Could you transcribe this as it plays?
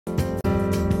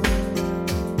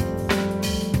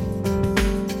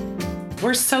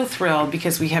we're so thrilled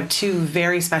because we have two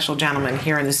very special gentlemen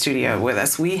here in the studio with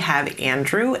us. We have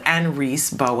Andrew and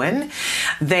Reese Bowen.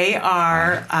 They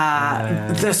are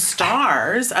the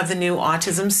stars of the new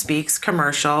Autism Speaks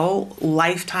commercial,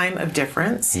 Lifetime of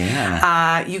Difference.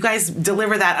 Yeah. You guys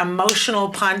deliver that emotional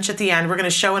punch at the end. We're going to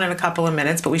show it in a couple of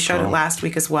minutes, but we showed it last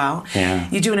week as well. Yeah.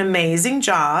 You do an amazing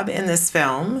job in this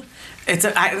film. It's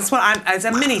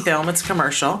a mini film. It's a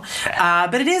commercial,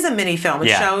 but it is a mini film. It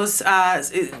shows,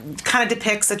 it kind of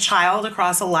depicts a child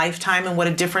across a lifetime and what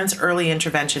a difference early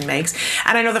intervention makes.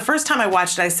 And I know the first time I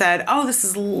watched it, I said, "Oh, this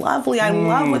is lovely. I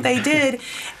love what they did."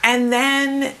 And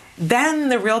then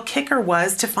the real kicker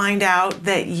was to find out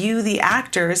that you, the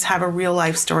actors, have a real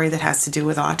life story that has to do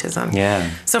with autism.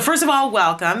 Yeah. So first of all,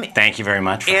 welcome. Thank you very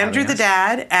much for Andrew having the us.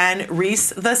 dad and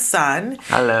Reese the son.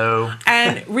 Hello.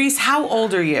 And Reese, how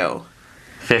old are you?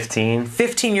 15.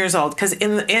 15 years old, because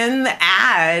in the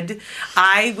ad,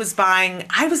 I was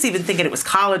even thinking it was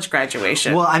college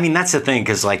graduation. Well, I mean, that's the thing,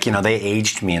 because, like, you know, they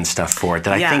aged me and stuff for it.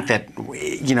 That I think that,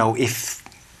 you know, if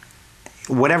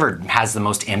whatever has the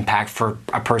most impact for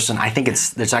a person, I think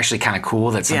it's actually kind of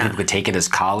cool that some people could take it as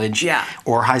college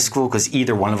or high school, because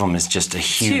either one of them is just a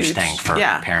huge thing for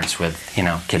parents with, you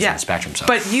know, kids on the spectrum. So.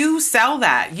 But you sell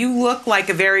that. You look like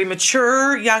a very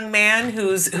mature young man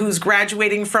who's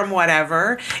graduating from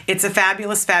whatever. It's a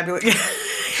fabulous moment.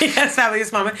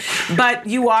 But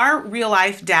you are real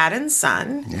life dad and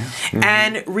son. Yeah. Mm-hmm.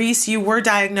 And Reese, you were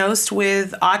diagnosed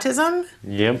with autism?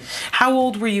 Yep. How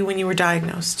old were you when you were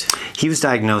diagnosed? He was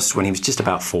diagnosed when he was just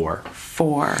about 4.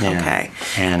 4, okay.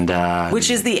 And which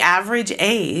is the average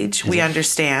age, we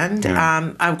understand.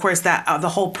 Yeah. Of course, that the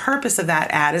whole purpose of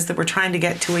that ad is that we're trying to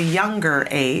get to a younger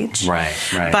age. Right.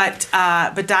 But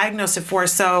diagnosed at 4.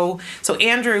 So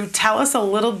Andrew, tell us a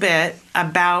little bit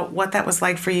about what that was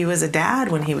like for you as a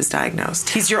dad when he was diagnosed.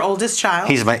 He's your oldest child?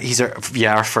 He's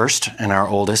our first and our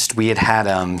oldest. We had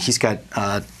he's got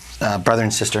brother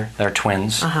and sister that are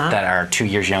twins that are 2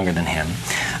 years younger than him.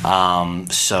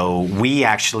 So we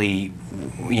actually,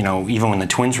 you know, even when the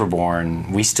twins were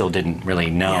born, we still didn't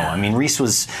really know. I mean, Reese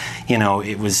was, you know,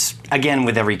 it was, again,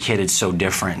 with every kid, it's so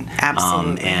different.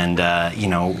 Absolutely. You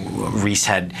know, Reese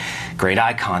had great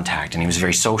eye contact and he was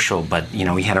very social, but, you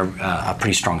know, he had a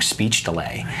pretty strong speech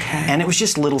delay. Okay. And it was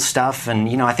just little stuff.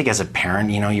 And, you know, I think as a parent,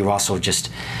 you know, you also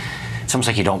just, it's almost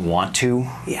like you don't want to.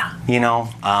 Yeah. You know,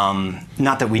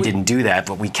 not that we didn't do that,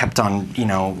 but we kept on, you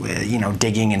know,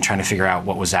 digging and trying to figure out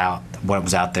what was out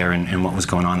there and what was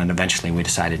going on, and eventually we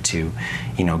decided to,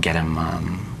 you know, get him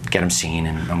seen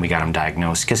and we got him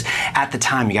diagnosed. Because at the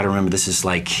time, you got to remember, this is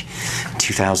like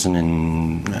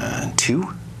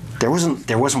 2002. There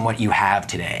wasn't what you have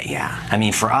today. Yeah. I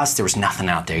mean, for us, there was nothing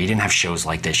out there. You didn't have shows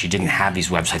like this. You didn't have these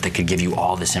websites that could give you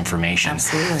all this information.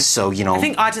 Absolutely. So, you know, I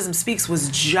think Autism Speaks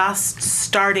was just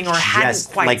starting or hadn't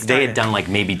quite like started. They had done like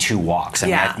maybe 2 walks. I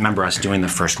mean, I remember us doing the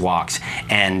first walks.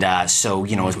 And so,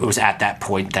 you know, it was at that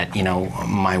point that, you know,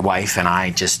 my wife and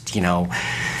I just, you know,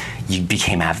 you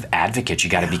became advocates. You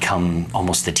got to become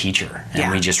almost the teacher. And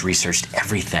we just researched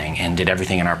everything and did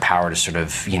everything in our power to sort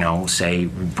of, you know, say,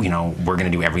 you know, we're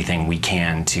going to do everything we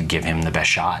can to give him the best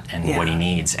shot and what he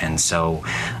needs. And so,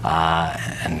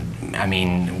 and I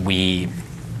mean, we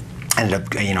ended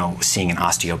up, you know, seeing an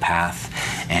osteopath,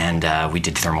 and we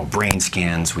did thermal brain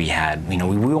scans. We had, you know,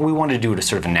 we wanted to do it a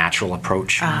sort of a natural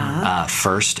approach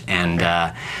first, and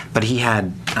but he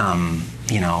had,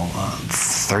 you know,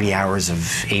 30 hours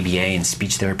of ABA and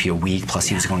speech therapy a week, plus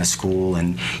he was going to school,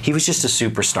 and he was just a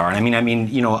superstar. And I mean,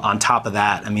 you know, on top of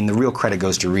that, I mean, the real credit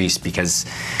goes to Reese, because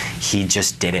he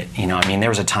just did it. You know, I mean, there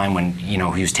was a time when, you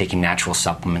know, he was taking natural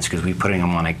supplements, because we put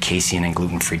him on a casein and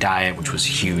gluten-free diet, which was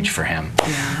huge for him.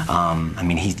 Yeah. I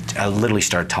mean, he literally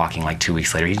started talking like 2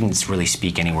 weeks later. He didn't really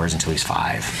speak any words until he was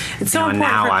 5. It's so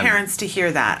important for parents to hear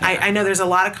that. Yeah. I know there's a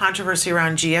lot of controversy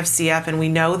around GFCF, and we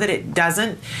know that it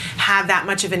doesn't have that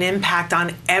much of an impact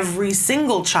on every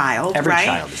single child, Every right?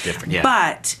 child is different, yeah.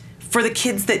 But for the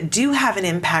kids that do have an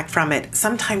impact from it,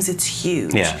 sometimes it's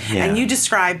huge. Yeah. And you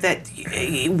described that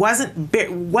it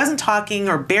wasn't talking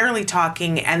or barely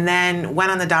talking, and then went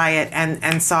on the diet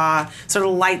and saw sort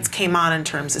of lights came on in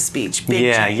terms of speech.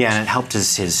 Big change. And it helped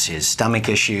his stomach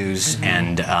issues,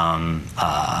 and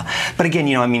but again,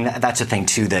 you know, I mean, that's the thing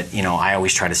too, that, you know, I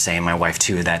always try to say, and my wife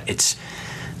too, that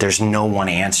there's no one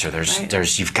answer.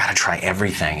 There's you've got to try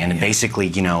everything, and basically,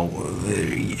 you know,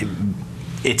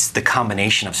 it's the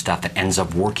combination of stuff that ends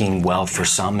up working well for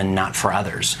some and not for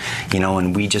others, you know.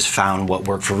 And we just found what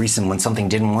worked for Reese, and when something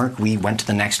didn't work, we went to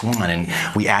the next one and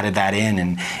we added that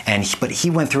in, but he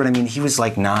went through it. I mean, he was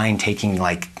like 9, taking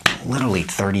like literally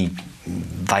 30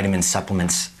 vitamin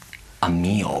supplements a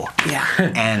meal. Yeah.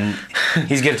 And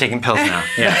he's good at taking pills now.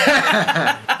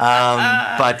 Yeah.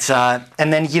 But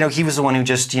and then he was the one who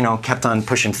just kept on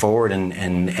pushing forward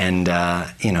and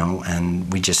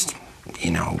we just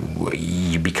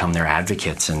you become their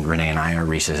advocates, and Renee and I are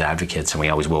Reese's advocates, and we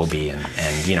always will be,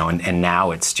 and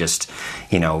now it's just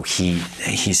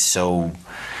he's so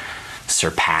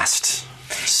surpassed.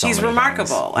 He's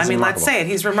remarkable. I mean, let's say it.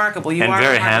 He's remarkable. You and are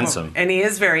very remarkable. handsome. And he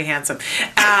is very handsome.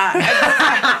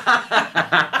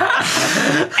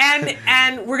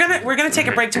 And we're gonna take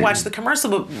a break to watch the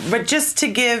commercial, but just to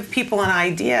give people an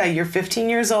idea, you're 15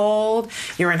 years old.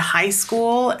 You're in high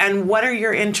school, and what are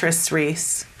your interests,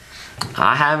 Reese?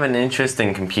 I have an interest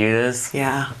in computers.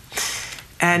 Yeah.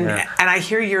 And I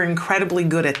hear you're incredibly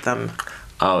good at them.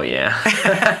 Oh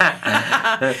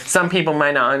yeah. Some people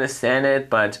might not understand it,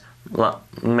 but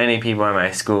many people in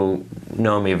my school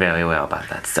know me very well about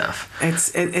that stuff.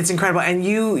 It's incredible. And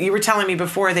you were telling me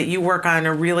before that you work on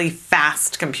a really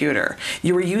fast computer.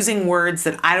 You were using words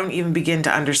that I don't even begin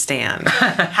to understand.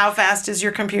 How fast is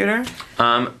your computer?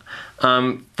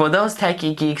 For those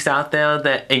techie geeks out there,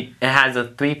 that it has a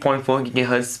 3.4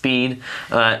 gigahertz speed,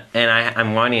 and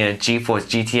I'm running a GeForce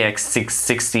GTX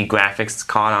 660 graphics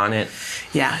card on it.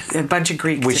 Yeah, a bunch of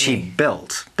Greek. Which he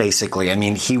built, basically. I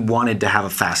mean, he wanted to have a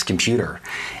fast computer,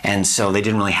 and so they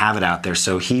didn't really have it out there.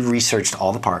 So he researched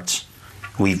all the parts.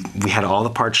 We had all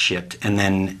the parts shipped, and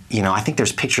then I think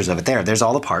there's pictures of it there. There's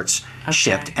all the parts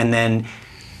shipped, and then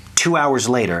 2 hours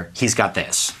later, he's got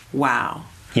this. Wow.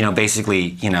 Basically,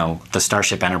 the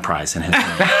Starship Enterprise in his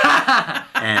room.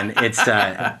 And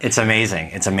it's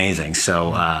amazing. It's amazing.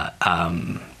 So,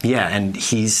 and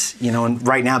he's, and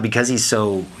right now, because he's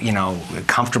so,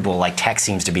 comfortable, like tech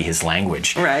seems to be his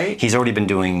language. Right. He's already been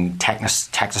doing tech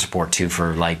support too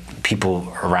for like people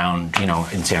around,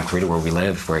 in Santa Clarita where we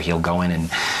live, where he'll go in and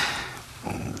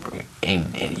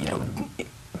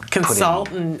consult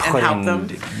and help them.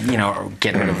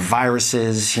 Get rid of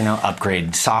viruses,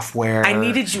 upgrade software. I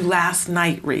needed you last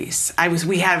night, Reese.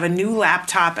 We have a new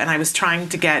laptop, and I was trying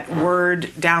to get Word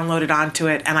downloaded onto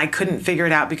it, and I couldn't figure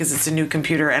it out because it's a new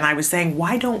computer. And I was saying,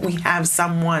 why don't we have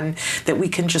someone that we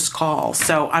can just call?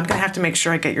 So I'm going to have to make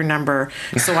sure I get your number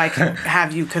so I can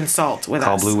have you consult with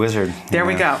Call us. Blue Wizard. There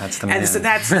we go. That's the man. And so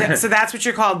that's what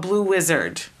you're called, Blue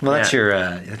Wizard. Well, that's your.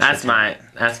 That's my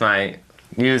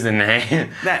username.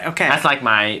 Okay. That's like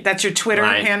my. That's your Twitter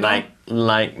handle.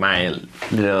 Like my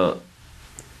little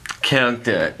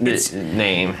character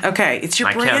name. Okay, it's your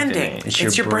my character branding. name.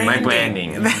 It's your branding.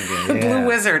 My branding. Blue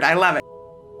Wizard. I love it.